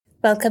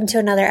Welcome to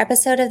another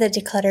episode of the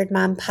Decluttered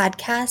Mom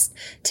podcast.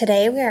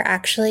 Today we are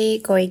actually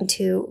going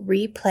to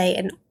replay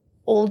an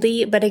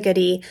oldie but a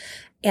goodie.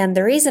 And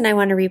the reason I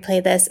want to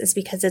replay this is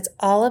because it's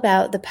all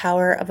about the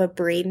power of a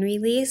brain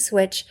release,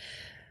 which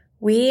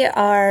we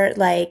are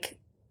like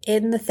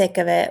in the thick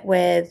of it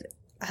with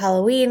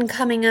Halloween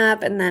coming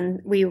up, and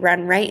then we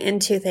run right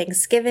into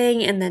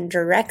Thanksgiving and then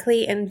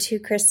directly into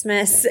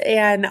Christmas.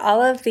 And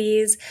all of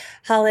these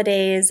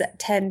holidays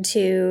tend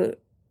to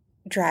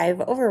drive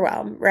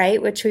overwhelm,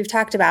 right? Which we've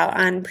talked about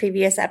on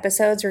previous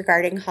episodes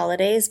regarding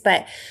holidays.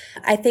 But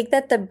I think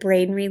that the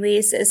brain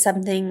release is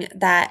something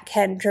that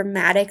can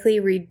dramatically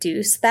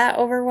reduce that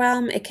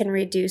overwhelm. It can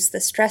reduce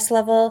the stress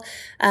level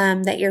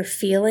that you're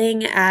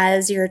feeling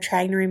as you're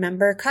trying to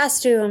remember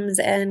costumes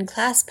and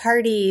class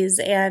parties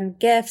and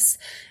gifts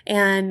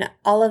and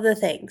all of the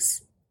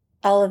things.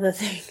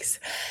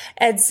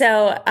 And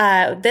so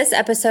this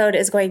episode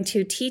is going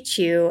to teach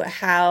you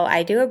how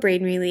I do a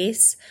brain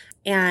release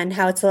and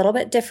how it's a little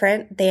bit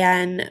different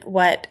than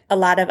what a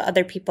lot of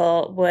other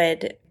people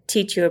would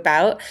teach you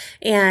about.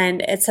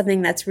 And it's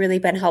something that's really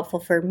been helpful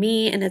for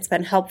me, and it's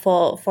been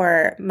helpful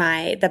for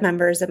the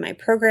members of my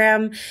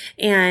program.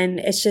 And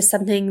it's just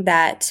something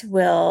that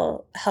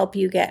will help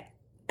you get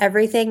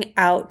everything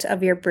out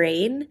of your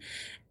brain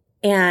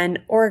and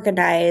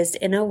organized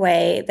in a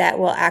way that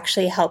will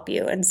actually help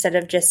you, instead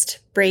of just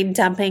brain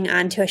dumping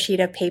onto a sheet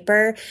of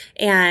paper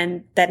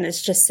and then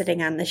it's just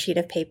sitting on the sheet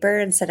of paper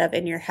instead of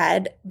in your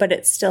head, but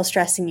it's still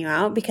stressing you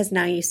out because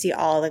now you see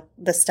all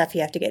the stuff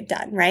you have to get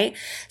done, right?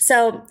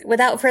 So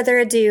without further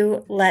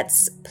ado,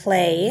 let's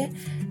play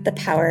The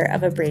Power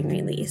of a Brain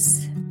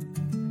Release.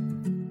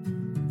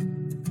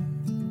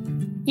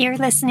 You're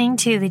listening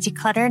to the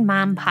Decluttered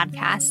Mom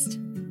podcast,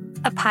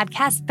 a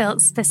podcast built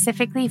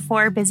specifically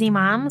for busy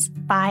moms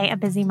by a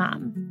busy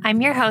mom. I'm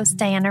your host,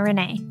 Diana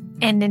Renee.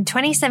 And in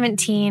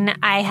 2017,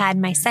 I had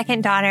my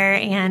second daughter,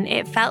 and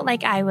it felt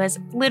like I was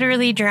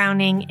literally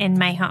drowning in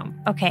my home.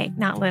 Okay,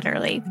 not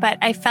literally, but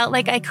I felt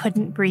like I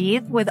couldn't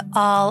breathe with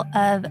all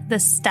of the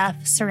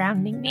stuff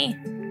surrounding me.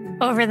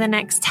 Over the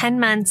next 10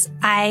 months,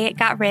 I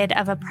got rid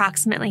of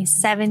approximately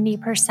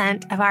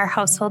 70% of our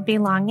household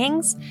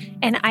belongings,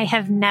 and I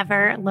have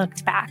never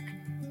looked back.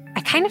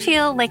 I kind of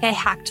feel like I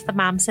hacked the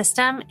mom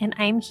system, and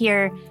I'm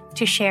here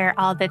to share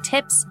all the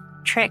tips,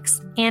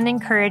 tricks, and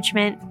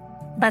encouragement.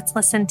 Let's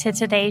listen to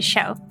today's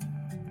show.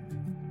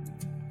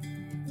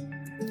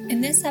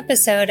 In this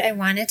episode, I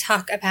want to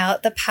talk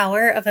about the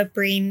power of a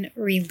brain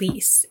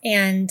release.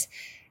 And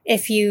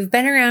if you've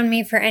been around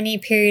me for any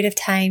period of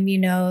time, you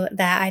know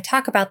that I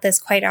talk about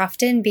this quite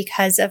often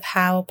because of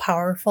how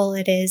powerful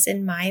it is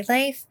in my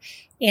life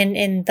and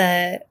in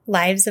the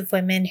lives of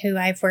women who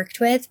I've worked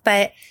with.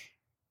 But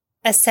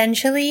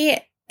essentially,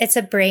 it's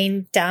a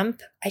brain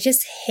dump. I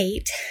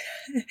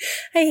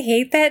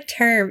hate that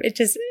term. It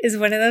just is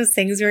one of those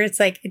things where it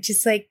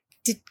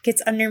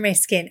gets under my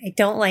skin. I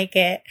don't like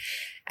it.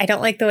 I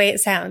don't like the way it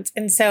sounds.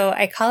 And so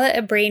I call it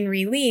a brain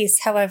release.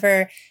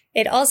 However,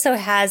 it also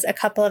has a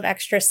couple of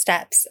extra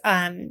steps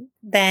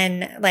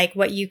than like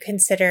what you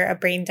consider a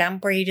brain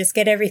dump, where you just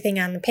get everything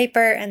on the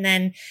paper and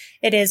then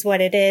it is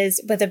what it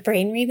is. With a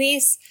brain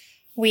release,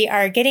 we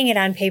are getting it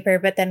on paper,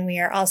 but then we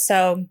are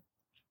also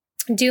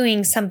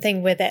doing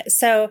something with it.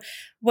 So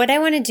what I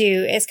want to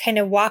do is kind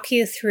of walk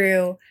you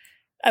through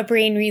a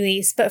brain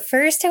release. But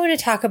first I want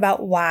to talk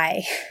about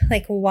why.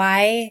 Like,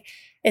 why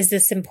is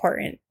this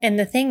important? And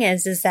the thing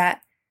is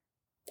that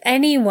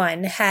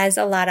anyone has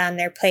a lot on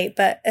their plate,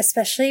 but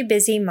especially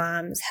busy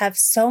moms have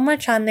so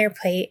much on their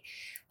plate.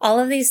 All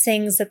of these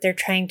things that they're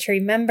trying to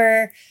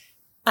remember,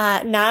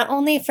 not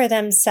only for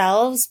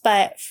themselves,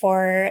 but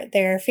for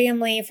their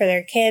family, for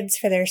their kids,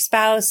 for their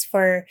spouse,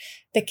 for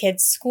the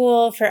kids'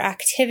 school, for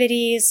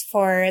activities,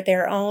 for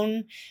their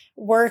own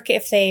work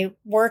if they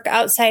work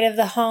outside of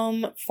the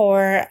home,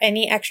 for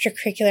any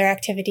extracurricular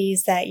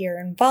activities that you're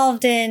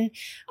involved in.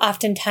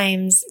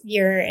 Oftentimes,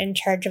 you're in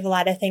charge of a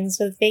lot of things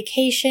with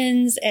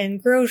vacations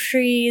and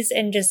groceries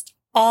and just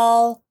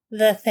all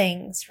the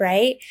things,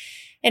 right?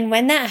 And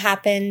when that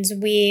happens,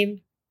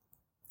 we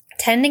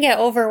tend to get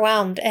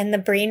overwhelmed, and the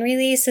brain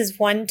release is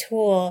one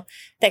tool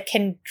that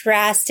can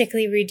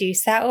drastically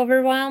reduce that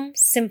overwhelm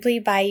simply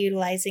by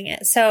utilizing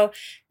it. So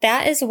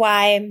that is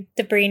why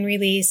the brain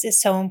release is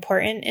so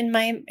important in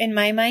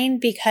my mind,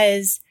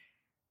 because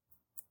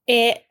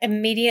it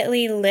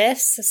immediately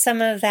lifts some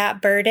of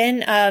that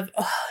burden of,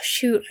 oh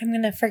shoot, I'm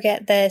going to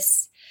forget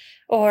this,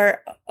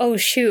 or oh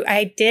shoot,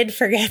 I did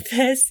forget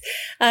this.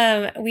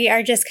 We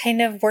are just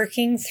kind of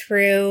working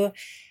through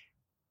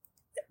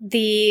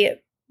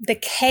the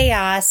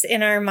chaos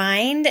in our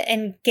mind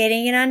and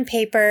getting it on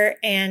paper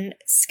and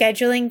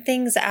scheduling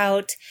things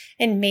out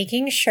and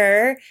making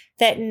sure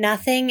that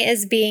nothing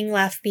is being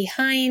left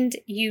behind.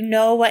 You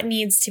know what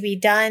needs to be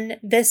done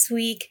this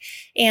week,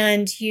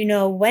 and you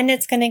know when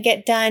it's going to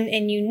get done,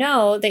 and you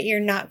know that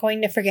you're not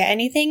going to forget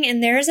anything.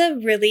 And there's a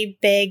really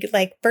big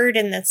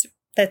burden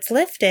that's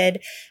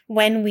lifted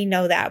when we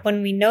know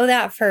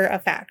that for a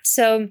fact.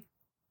 So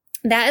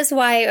That is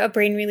why a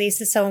brain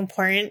release is so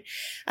important.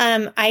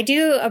 I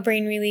do a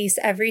brain release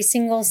every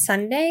single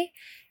Sunday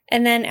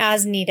and then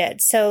as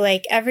needed. So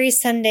like every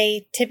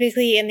Sunday,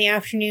 typically in the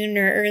afternoon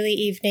or early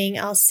evening,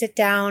 I'll sit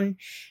down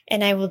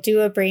and I will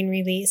do a brain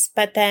release.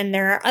 But then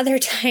there are other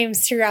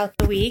times throughout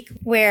the week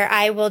where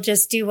I will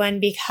just do one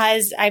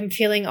because I'm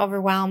feeling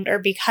overwhelmed, or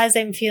because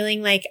I'm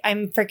feeling like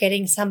I'm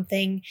forgetting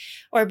something,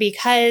 or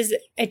because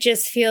it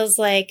just feels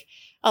like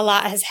a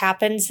lot has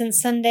happened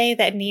since Sunday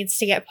that needs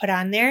to get put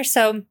on there.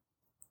 So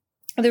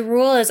the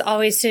rule is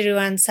always to do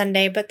on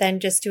Sunday, but then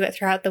just do it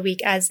throughout the week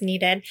as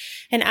needed.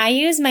 And I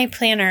use my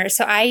planner.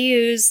 So I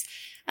use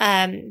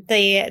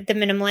the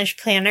Minimalist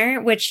Planner,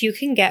 which you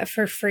can get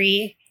for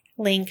free,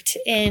 linked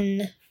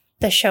in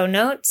the show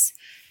notes.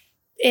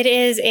 It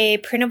is a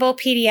printable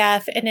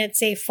PDF and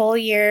it's a full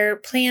year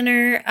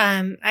planner.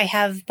 I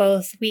have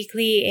both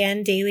weekly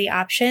and daily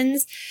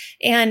options.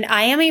 And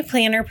I am a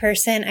planner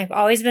person. I've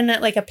always been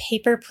like a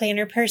paper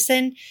planner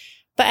person.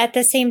 But at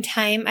the same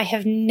time, I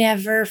have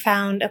never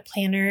found a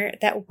planner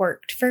that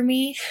worked for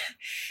me.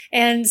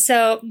 And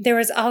so there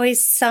was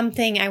always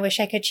something I wish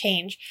I could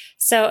change.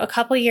 So a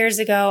couple years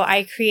ago,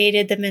 I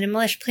created the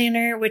Minimalist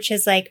Planner, which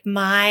is like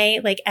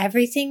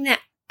everything that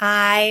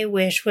I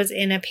wish was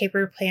in a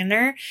paper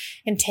planner,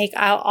 and take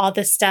out all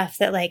the stuff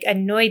that like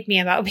annoyed me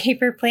about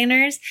paper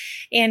planners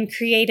and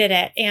created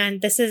it.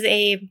 And this is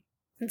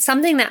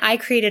something that I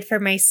created for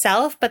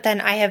myself, but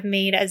then I have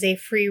made as a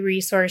free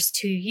resource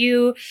to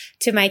you,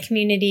 to my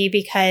community,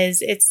 because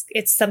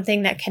it's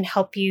something that can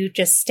help you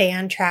just stay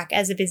on track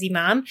as a busy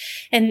mom.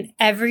 And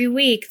every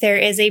week there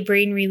is a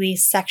brain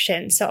release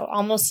section. So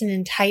almost an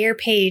entire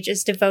page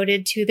is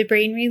devoted to the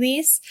brain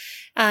release.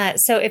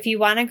 So if you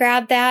want to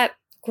grab that,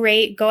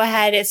 great, go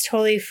ahead. It's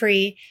totally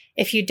free.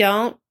 If you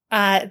don't,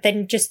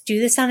 then just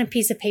do this on a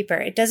piece of paper.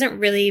 It doesn't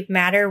really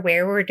matter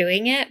where we're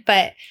doing it,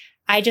 but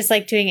I just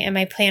like doing it in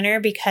my planner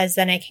because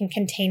then I can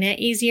contain it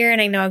easier and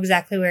I know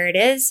exactly where it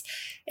is.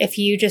 If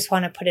you just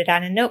want to put it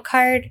on a note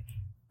card,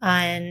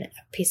 on a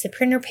piece of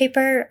printer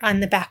paper,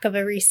 on the back of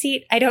a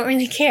receipt, I don't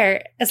really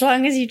care, as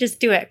long as you just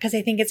do it, because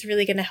I think it's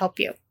really going to help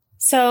you.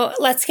 So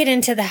let's get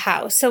into the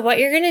how. So what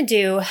you're going to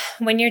do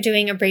when you're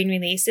doing a brain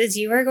release is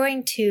you are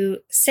going to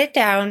sit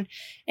down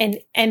and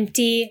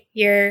empty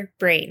your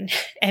brain,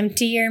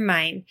 empty your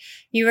mind.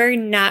 You are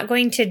not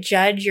going to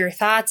judge your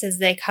thoughts as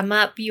they come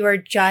up. You are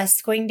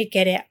just going to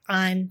get it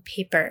on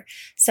paper.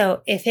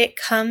 So if it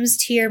comes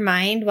to your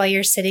mind while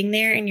you're sitting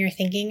there and you're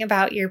thinking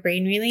about your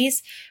brain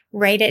release,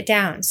 write it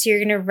down. So you're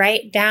going to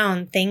write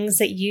down things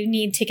that you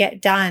need to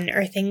get done,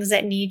 or things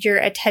that need your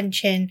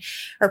attention,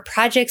 or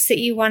projects that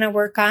you want to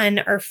work on,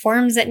 or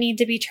forms that need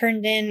to be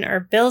turned in, or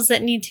bills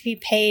that need to be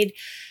paid.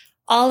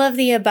 All of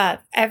the above,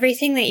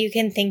 everything that you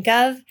can think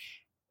of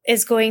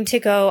is going to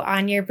go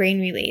on your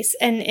brain release.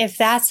 And if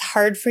that's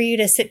hard for you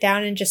to sit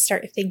down and just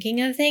start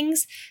thinking of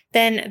things,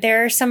 then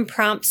there are some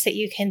prompts that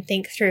you can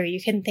think through.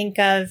 You can think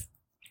of,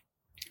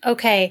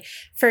 okay,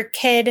 for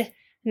kid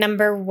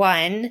number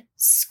 1,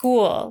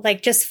 school,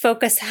 like just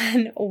focus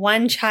on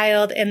one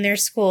child in their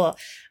school.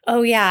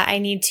 Oh yeah, I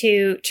need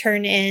to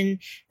turn in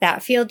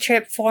that field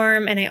trip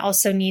form. And I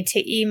also need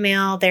to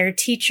email their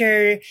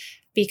teacher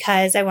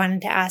because I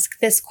wanted to ask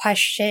this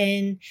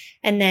question.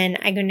 And then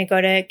I'm going to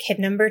go to kid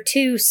number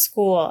 2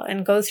 school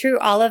and go through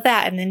all of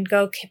that, and then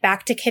go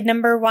back to kid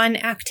number 1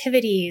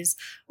 activities,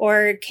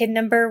 or kid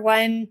number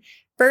 1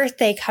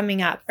 birthday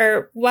coming up,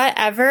 or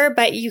whatever.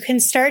 But you can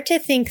start to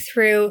think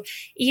through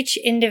each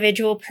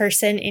individual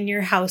person in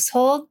your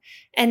household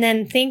and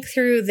then think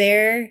through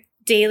their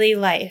daily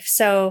life.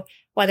 So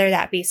whether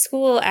that be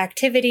school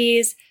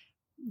activities,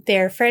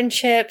 their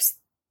friendships,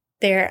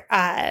 their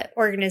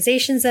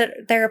organizations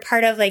that they're a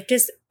part of, like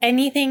just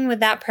anything with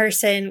that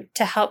person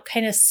to help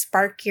kind of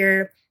spark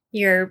your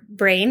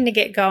brain to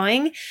get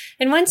going.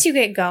 And once you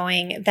get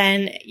going,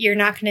 then you're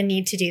not going to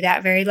need to do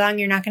that very long.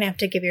 You're not going to have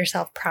to give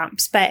yourself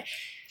prompts, but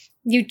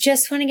you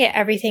just want to get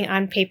everything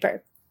on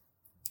paper.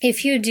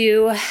 If you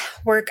do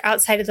work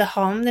outside of the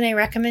home, then I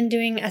recommend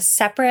doing a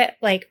separate,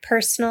 like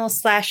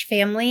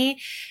personal/family,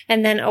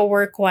 and then a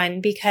work one,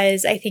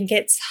 because I think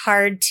it's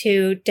hard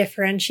to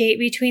differentiate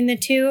between the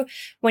two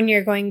when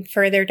you're going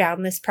further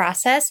down this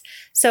process.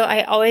 So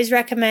I always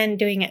recommend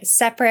doing it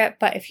separate,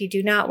 but if you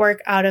do not work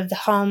out of the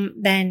home,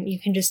 then you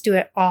can just do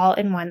it all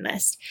in one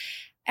list.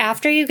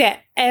 After you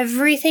get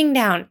everything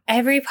down,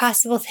 every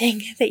possible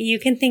thing that you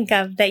can think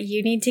of that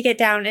you need to get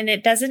down, and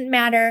it doesn't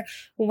matter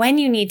when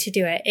you need to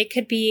do it. It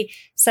could be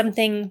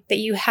something that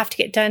you have to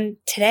get done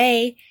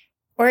today,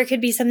 or it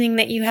could be something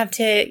that you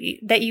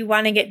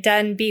want to get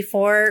done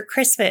before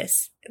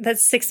Christmas.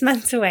 That's 6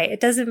 months away. It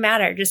doesn't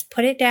matter. Just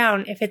put it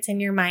down if it's in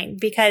your mind,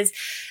 because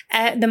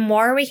the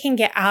more we can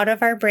get out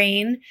of our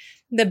brain,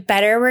 the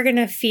better we're going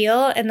to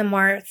feel, and the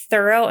more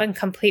thorough and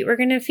complete we're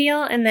going to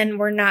feel. And then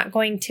we're not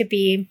going to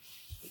be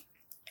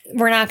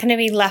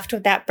left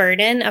with that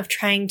burden of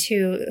trying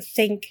to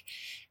think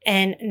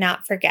and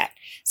not forget.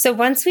 So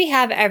once we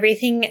have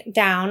everything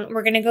down,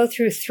 we're going to go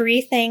through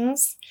 3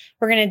 things.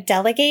 We're going to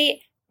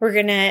delegate, we're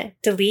going to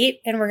delete,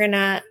 and we're going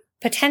to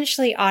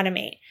potentially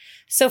automate.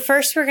 So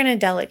first we're going to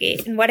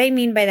delegate. And what I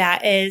mean by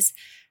that is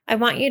I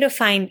want you to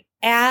find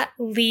at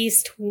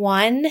least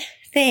one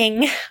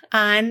thing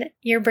on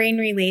your brain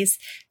release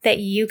that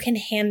you can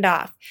hand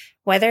off,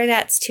 whether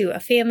that's to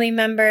a family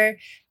member,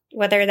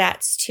 whether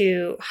that's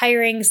to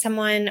hiring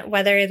someone,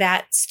 whether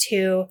that's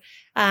to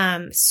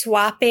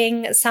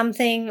swapping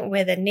something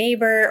with a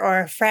neighbor or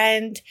a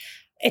friend.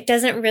 It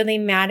doesn't really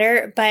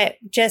matter, but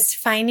just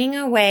finding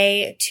a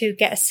way to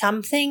get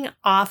something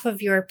off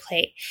of your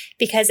plate,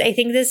 because I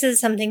think this is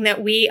something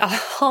that we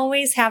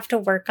always have to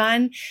work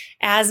on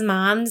as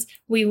moms.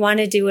 We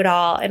want to do it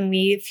all and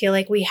we feel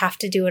like we have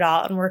to do it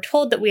all and we're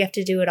told that we have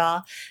to do it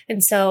all.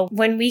 And so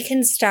when we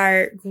can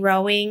start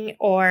growing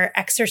or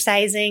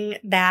exercising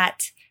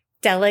that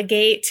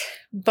delegate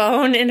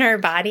bone in our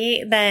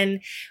body, then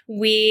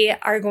we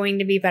are going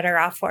to be better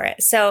off for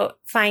it. So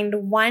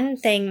find one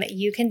thing that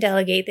you can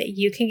delegate, that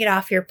you can get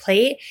off your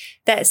plate,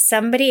 that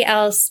somebody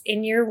else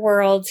in your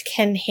world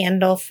can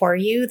handle for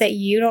you, that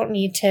you don't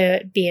need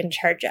to be in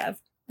charge of.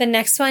 The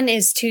next one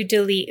is to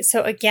delete.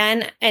 So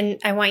again,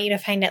 and I want you to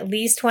find at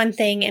least one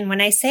thing. And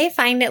when I say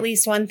find at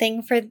least one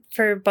thing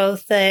for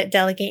both the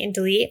delegate and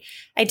delete,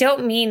 I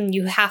don't mean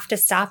you have to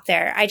stop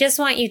there. I just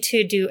want you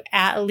to do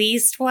at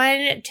least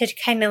one to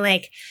kind of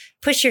like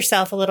push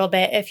yourself a little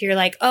bit. If you're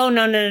like, oh,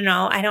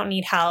 no, I don't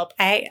need help.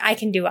 I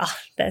can do all of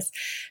this.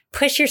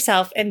 Push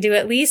yourself and do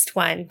at least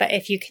one. But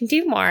if you can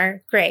do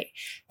more, great.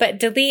 But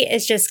delete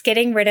is just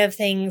getting rid of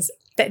things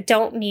that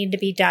don't need to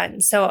be done.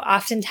 So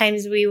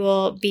oftentimes we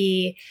will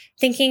be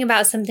thinking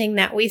about something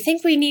that we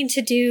think we need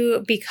to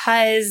do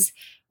because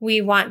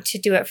we want to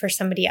do it for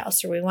somebody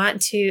else, or we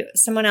want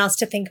someone else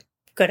to think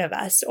good of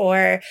us,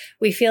 or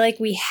we feel like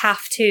we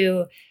have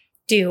to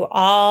do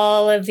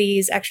all of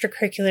these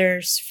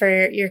extracurriculars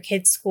for your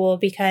kid's school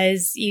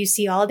because you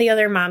see all the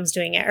other moms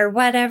doing it, or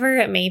whatever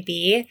it may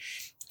be.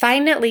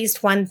 Find at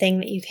least one thing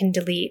that you can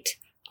delete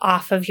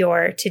off of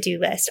your to-do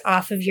list,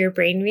 off of your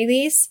brain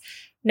release.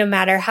 No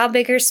matter how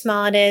big or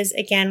small it is,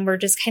 again, we're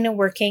just kind of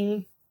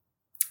working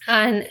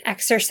on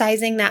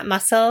exercising that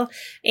muscle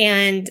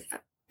and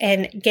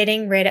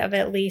getting rid of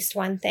at least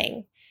one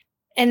thing.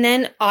 And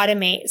then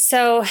automate.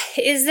 So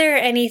is there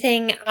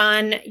anything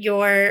on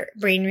your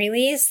brain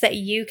release that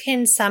you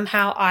can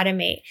somehow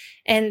automate?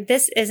 And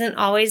this isn't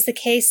always the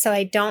case, so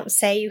I don't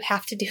say you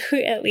have to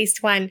do at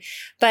least one,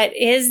 but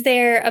is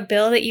there a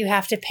bill that you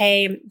have to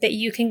pay that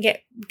you can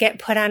get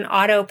put on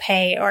auto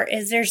pay? Or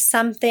is there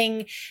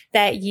something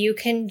that you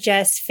can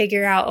just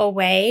figure out a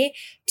way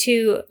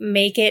to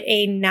make it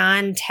a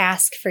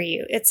non-task for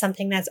you? It's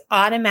something that's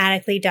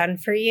automatically done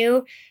for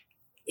you.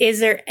 Is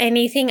there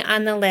anything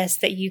on the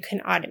list that you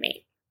can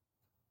automate?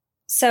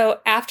 So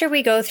after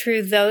we go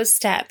through those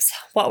steps,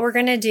 what we're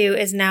going to do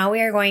is now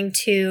we are going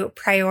to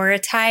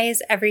prioritize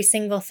every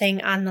single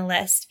thing on the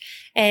list.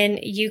 And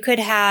you could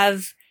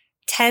have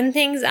 10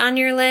 things on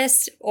your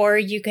list, or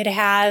you could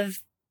have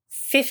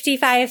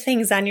 55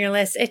 things on your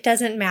list. It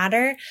doesn't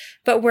matter,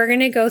 but we're going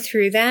to go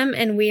through them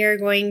and we are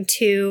going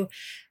to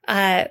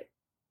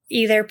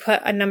either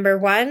put a number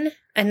 1,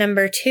 a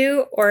number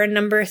 2, or a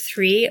number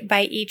 3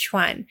 by each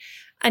one.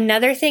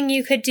 Another thing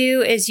you could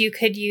do is you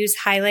could use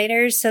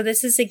highlighters. So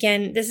this is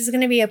going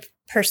to be a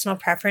personal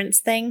preference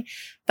thing,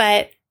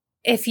 but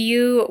if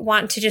you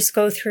want to just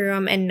go through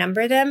them and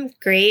number them,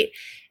 great.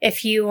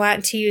 If you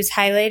want to use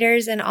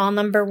highlighters and all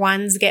number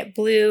 1s get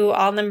blue,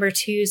 all number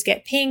 2s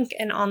get pink,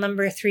 and all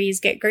number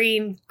 3s get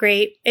green,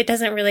 great. It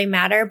doesn't really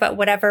matter, but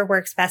whatever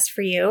works best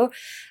for you.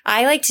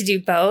 I like to do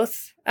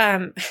both,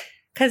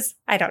 because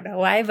I don't know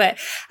why, but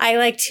I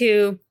like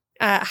to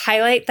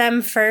highlight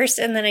them first,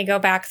 and then I go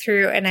back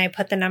through and I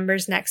put the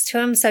numbers next to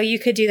them. So you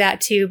could do that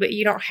too, but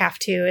you don't have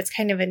to. It's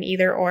kind of an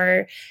either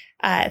or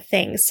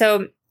thing.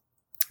 So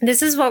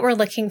this is what we're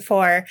looking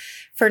for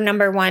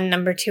number 1,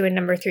 number 2, and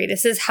number 3.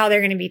 This is how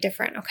they're going to be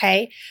different.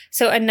 Okay.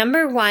 So a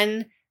number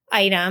 1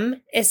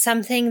 item is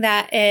something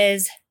that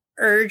is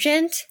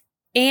urgent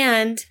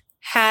and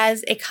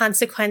has a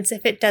consequence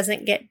if it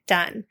doesn't get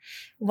done.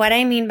 What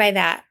I mean by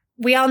that,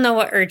 we all know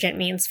what urgent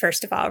means,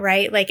 first of all,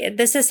 right? Like,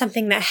 this is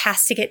something that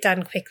has to get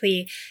done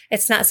quickly.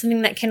 It's not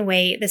something that can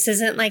wait. This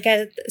isn't like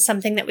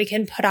something that we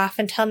can put off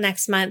until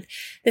next month.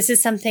 This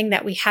is something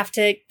that we have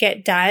to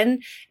get done.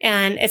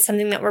 And it's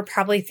something that we're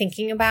probably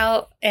thinking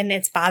about, and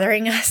it's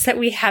bothering us that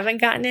we haven't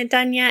gotten it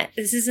done yet.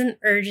 This is an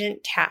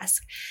urgent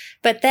task.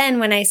 But then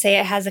when I say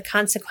it has a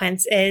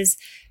consequence, is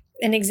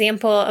an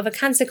example of a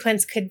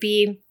consequence could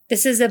be,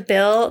 this is a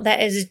bill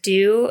that is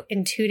due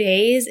in 2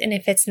 days, and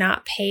if it's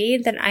not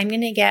paid, then I'm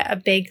going to get a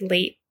big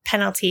late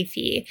penalty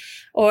fee.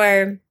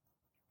 Or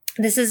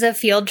this is a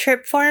field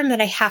trip form that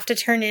I have to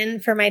turn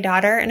in for my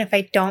daughter, and if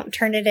I don't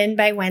turn it in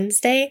by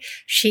Wednesday,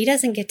 she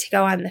doesn't get to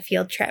go on the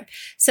field trip.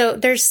 So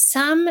there's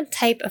some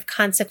type of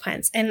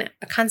consequence, and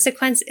a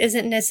consequence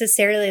isn't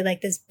necessarily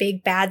like this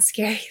big, bad,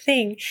 scary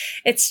thing.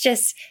 It's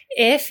just,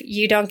 if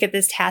you don't get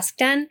this task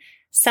done,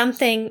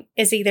 something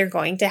is either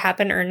going to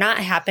happen or not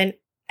happen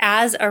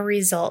as a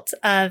result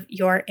of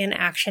your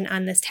inaction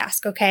on this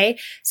task, okay?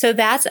 So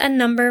that's a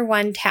number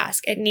 1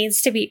 task. It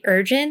needs to be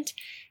urgent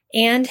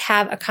and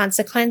have a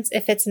consequence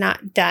if it's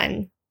not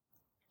done.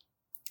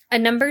 A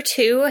number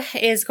 2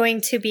 is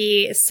going to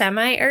be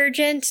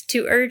semi-urgent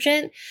to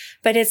urgent,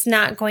 but it's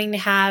not going to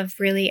have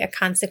really a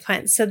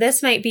consequence. So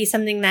this might be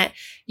something that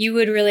you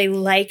would really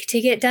like to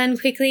get done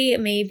quickly.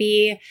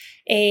 Maybe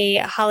a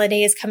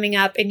holiday is coming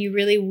up and you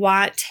really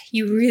want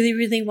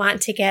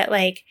to get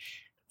like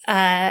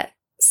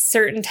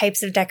certain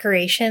types of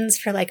decorations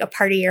for like a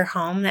part of your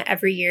home that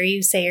every year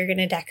you say you're going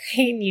to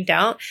decorate and you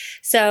don't.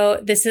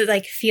 So this is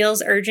like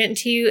feels urgent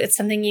to you. It's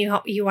something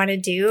you want to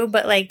do,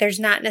 but like there's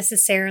not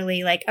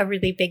necessarily like a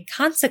really big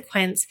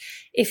consequence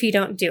if you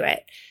don't do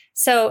it.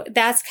 So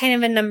that's kind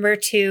of a number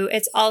 2.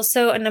 It's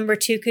also a number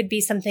 2 could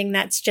be something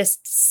that's just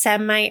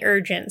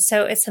semi-urgent.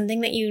 So it's something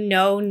that you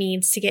know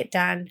needs to get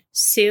done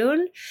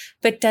soon,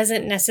 but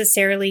doesn't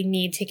necessarily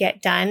need to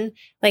get done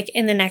like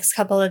in the next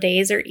couple of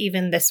days or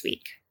even this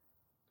week.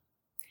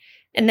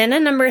 And then a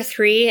number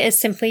 3 is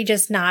simply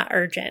just not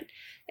urgent.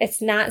 It's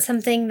not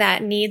something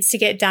that needs to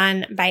get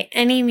done by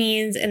any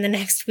means in the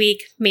next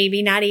week,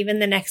 maybe not even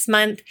the next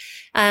month.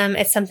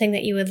 It's something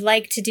that you would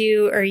like to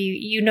do or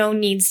you know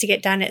needs to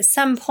get done at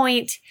some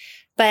point,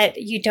 but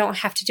you don't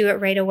have to do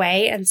it right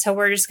away. And so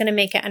we're just going to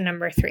make it a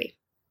number 3.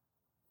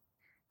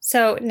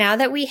 So now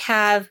that we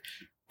have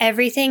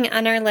everything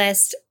on our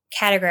list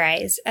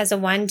categorized as a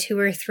 1, 2,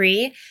 or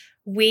 3,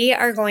 we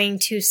are going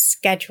to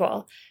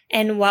schedule.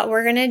 And what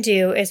we're going to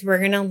do is we're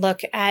going to look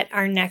at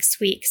our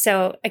next week.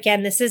 So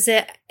again, this is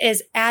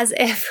as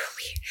if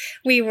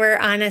we were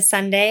on a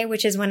Sunday,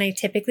 which is when I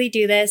typically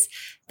do this.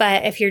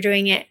 But if you're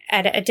doing it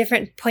at a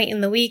different point in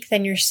the week,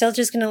 then you're still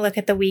just going to look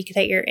at the week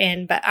that you're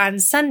in. But on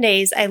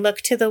Sundays, I look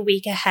to the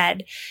week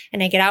ahead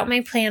and I get out my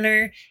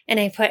planner and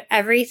I put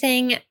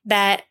everything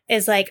that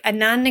is like a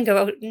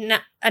non-negotiable.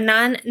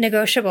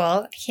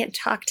 I can't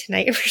talk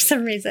tonight for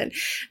some reason.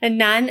 A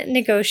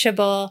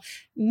non-negotiable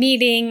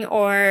meeting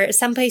or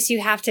someplace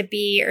you have to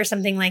be or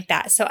something like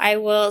that. So I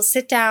will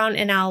sit down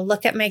and I'll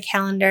look at my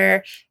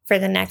calendar for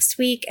the next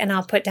week and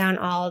I'll put down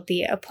all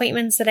the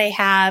appointments that I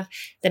have,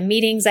 the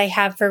meetings I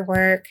have for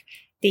work,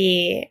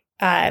 the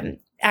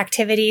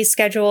activity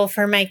schedule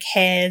for my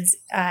kids,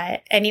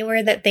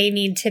 anywhere that they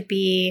need to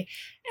be,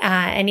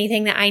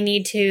 anything where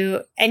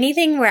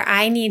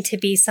I need to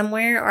be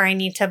somewhere or I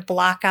need to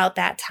block out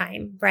that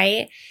time,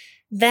 right?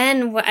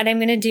 Then what I'm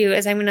going to do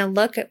is I'm going to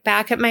look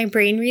back at my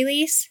brain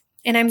release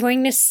and I'm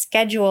going to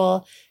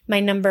schedule my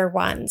number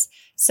 1s.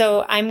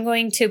 So I'm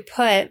going to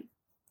put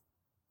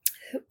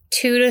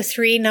 2 to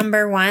 3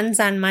 number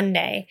 1s on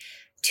Monday,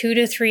 2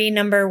 to 3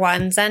 number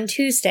 1s on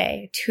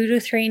Tuesday, 2 to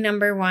 3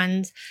 number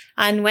 1s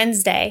on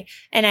Wednesday.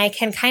 And I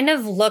can kind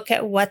of look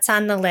at what's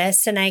on the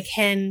list and I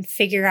can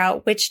figure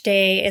out which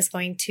day is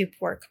going to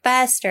work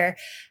best. Or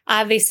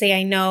obviously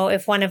I know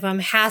if one of them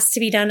has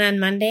to be done on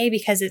Monday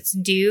because it's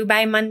due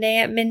by Monday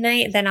at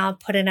midnight, then I'll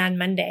put it on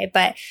Monday.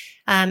 But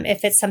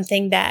if it's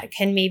something that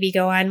can maybe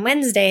go on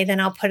Wednesday, then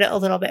I'll put it a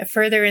little bit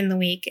further in the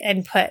week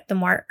and put the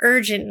more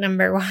urgent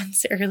number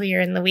 1s earlier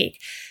in the week.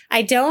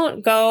 I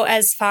don't go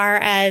as far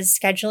as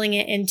scheduling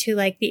it into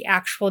like the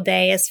actual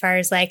day as far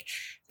as like,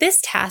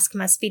 this task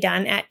must be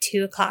done at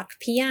 2:00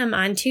 p.m.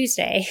 on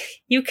Tuesday.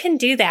 You can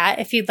do that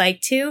if you'd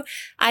like to.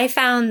 I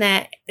found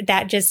that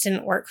just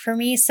didn't work for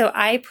me. So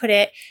I put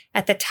it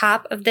at the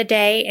top of the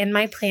day in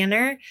my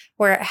planner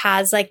where it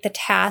has like the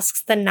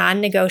tasks, the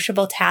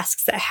non-negotiable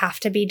tasks that have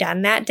to be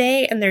done that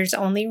day. And there's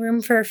only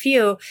room for a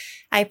few.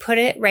 I put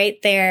it right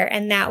there.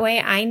 And that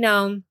way I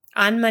know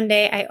on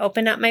Monday, I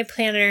open up my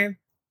planner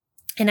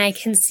and I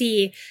can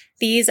see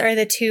these are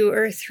the 2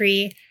 or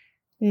 3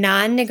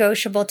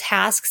 non-negotiable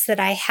tasks that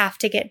I have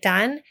to get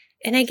done,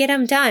 and I get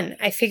them done.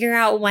 I figure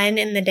out when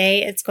in the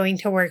day it's going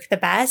to work the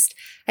best.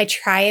 I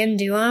try and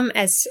do them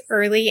as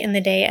early in the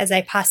day as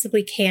I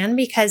possibly can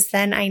because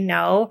then I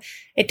know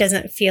it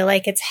doesn't feel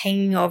like it's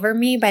hanging over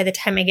me by the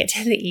time I get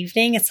to the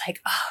evening. It's like,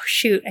 oh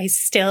shoot, I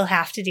still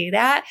have to do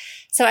that.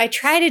 So I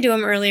try to do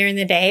them earlier in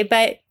the day,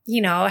 but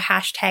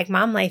hashtag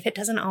mom life, it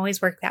doesn't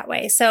always work that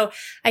way. So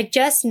I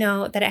just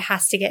know that it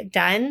has to get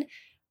done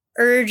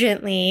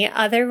urgently.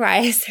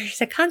 Otherwise, there's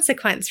a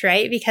consequence,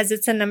 right? Because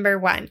it's a number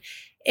 1.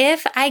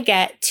 If I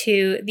get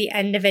to the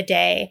end of a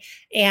day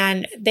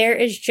and there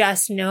is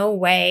just no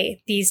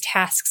way these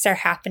tasks are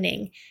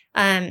happening,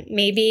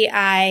 maybe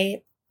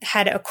I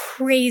had a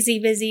crazy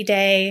busy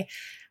day.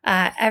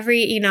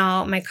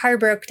 My car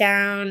broke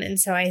down. And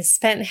so I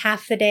spent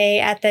half the day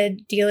at the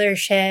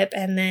dealership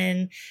and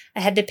then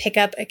I had to pick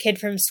up a kid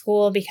from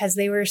school because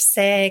they were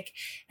sick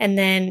and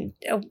then,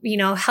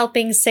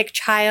 helping sick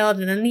child.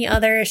 And then the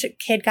other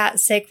kid got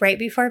sick right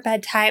before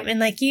bedtime. And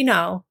like,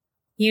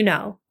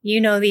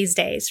 these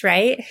days,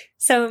 right?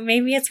 So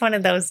maybe it's one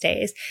of those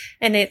days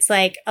and it's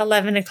like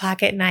 11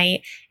 o'clock at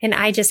night and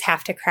I just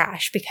have to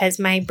crash because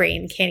my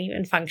brain can't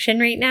even function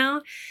right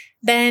now.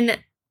 Then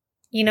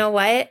you know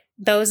what?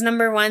 Those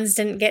number 1s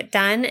didn't get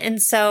done.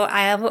 And so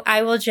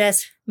I will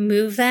just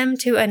move them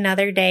to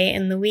another day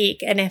in the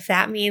week. And if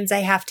that means I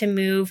have to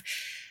move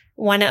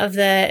one of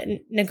the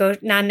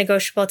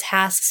non-negotiable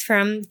tasks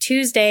from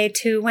Tuesday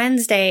to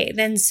Wednesday,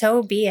 then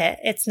so be it.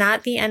 It's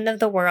not the end of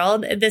the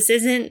world. This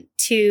isn't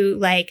to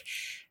like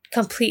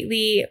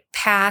completely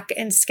pack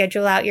and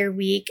schedule out your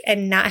week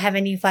and not have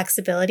any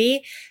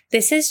flexibility.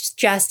 This is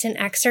just an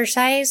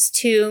exercise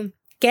to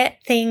get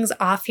things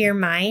off your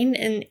mind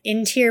and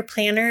into your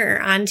planner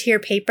or onto your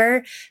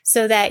paper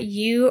so that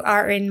you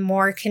are in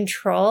more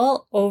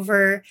control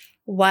over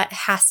what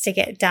has to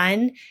get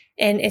done.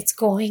 And it's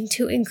going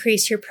to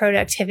increase your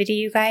productivity,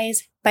 you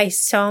guys, by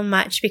so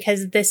much,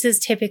 because this is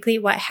typically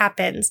what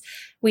happens.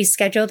 We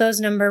schedule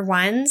those number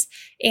ones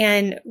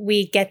and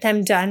we get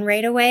them done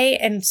right away.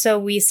 And so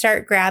we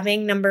start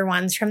grabbing number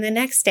ones from the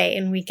next day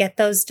and we get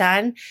those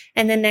done.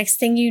 And the next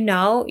thing you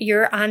know,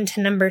 you're on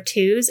to number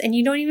twos and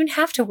you don't even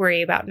have to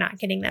worry about not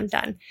getting them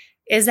done.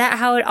 Is that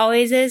how it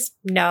always is?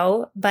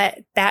 No, but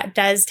that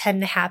does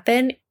tend to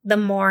happen the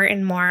more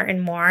and more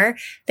and more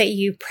that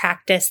you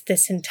practice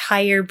this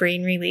entire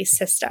brain release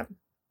system.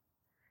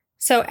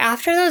 So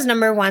after those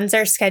number ones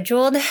are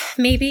scheduled,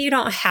 maybe you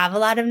don't have a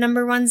lot of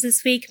number ones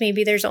this week.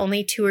 Maybe there's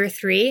only 2 or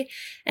 3.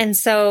 And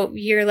so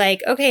you're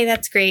like, okay,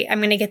 that's great. I'm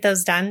going to get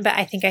those done, but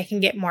I think I can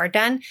get more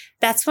done.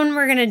 That's when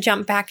we're going to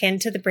jump back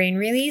into the brain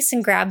release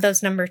and grab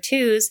those number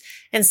 2s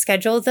and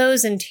schedule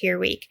those into your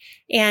week.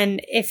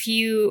 And if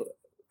you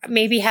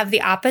maybe have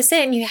the opposite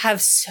and you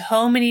have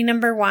so many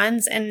number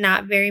ones and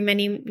not very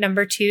many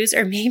number 2s,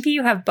 or maybe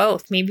you have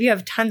both. Maybe you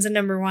have tons of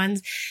number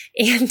ones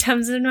and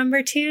tons of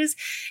number 2s.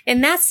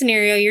 In that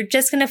scenario, you're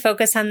just going to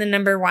focus on the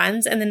number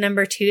ones and the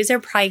number 2s are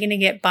probably going to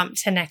get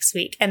bumped to next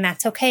week. And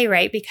that's okay,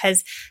 right?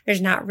 Because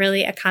there's not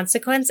really a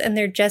consequence and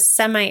they're just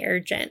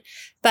semi-urgent.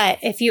 But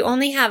if you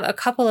only have a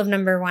couple of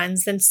number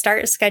ones, then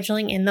start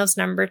scheduling in those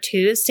number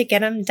 2s to get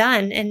them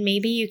done. And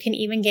maybe you can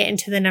even get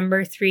into the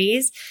number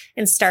 3s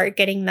and start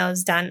getting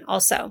those done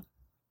also.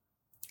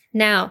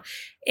 Now,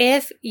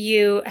 if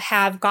you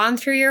have gone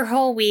through your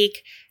whole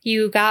week,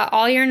 you got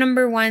all your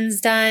number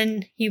ones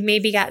done, you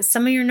maybe got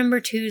some of your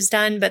number 2s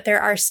done, but there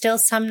are still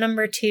some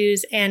number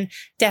 2s and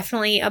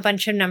definitely a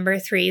bunch of number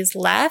 3s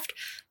left.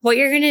 What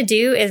you're going to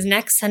do is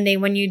next Sunday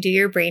when you do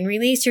your brain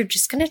release, you're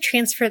just going to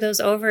transfer those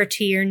over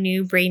to your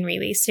new brain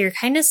release. So you're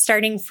kind of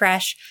starting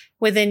fresh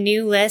with a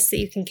new list that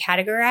you can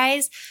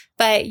categorize,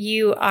 but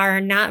you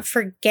are not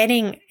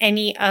forgetting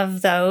any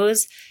of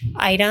those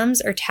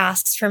items or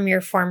tasks from your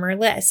former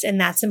list. And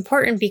that's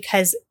important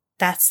because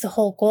that's the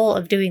whole goal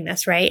of doing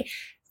this, right?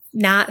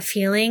 Not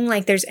feeling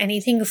like there's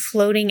anything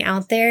floating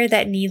out there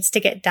that needs to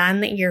get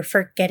done that you're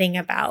forgetting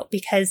about,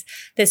 because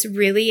this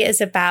really is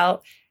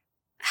about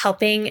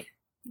helping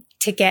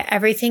to get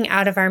everything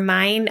out of our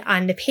mind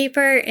onto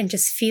paper and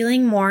just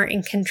feeling more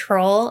in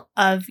control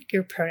of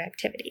your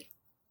productivity.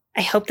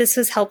 I hope this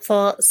was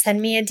helpful.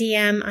 Send me a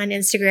DM on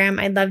Instagram.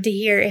 I'd love to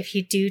hear if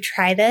you do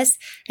try this.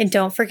 And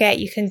don't forget,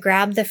 you can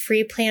grab the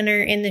free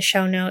planner in the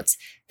show notes,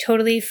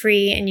 totally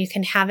free, and you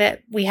can have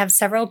it. We have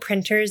several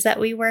printers that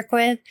we work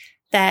with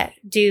that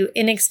do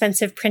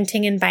inexpensive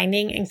printing and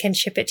binding and can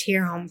ship it to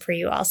your home for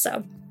you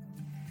also.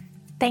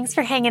 Thanks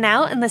for hanging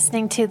out and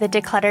listening to the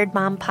Decluttered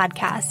Mom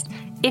podcast.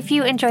 If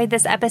you enjoyed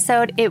this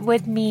episode, it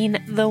would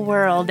mean the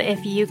world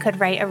if you could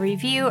write a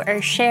review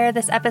or share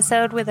this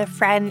episode with a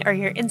friend or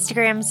your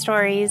Instagram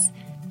stories.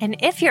 And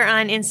if you're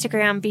on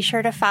Instagram, be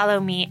sure to follow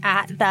me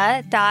at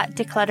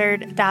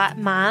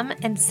the.decluttered.mom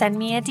and send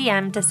me a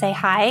DM to say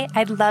hi.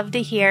 I'd love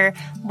to hear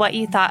what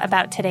you thought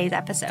about today's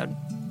episode.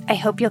 I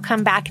hope you'll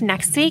come back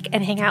next week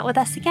and hang out with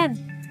us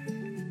again.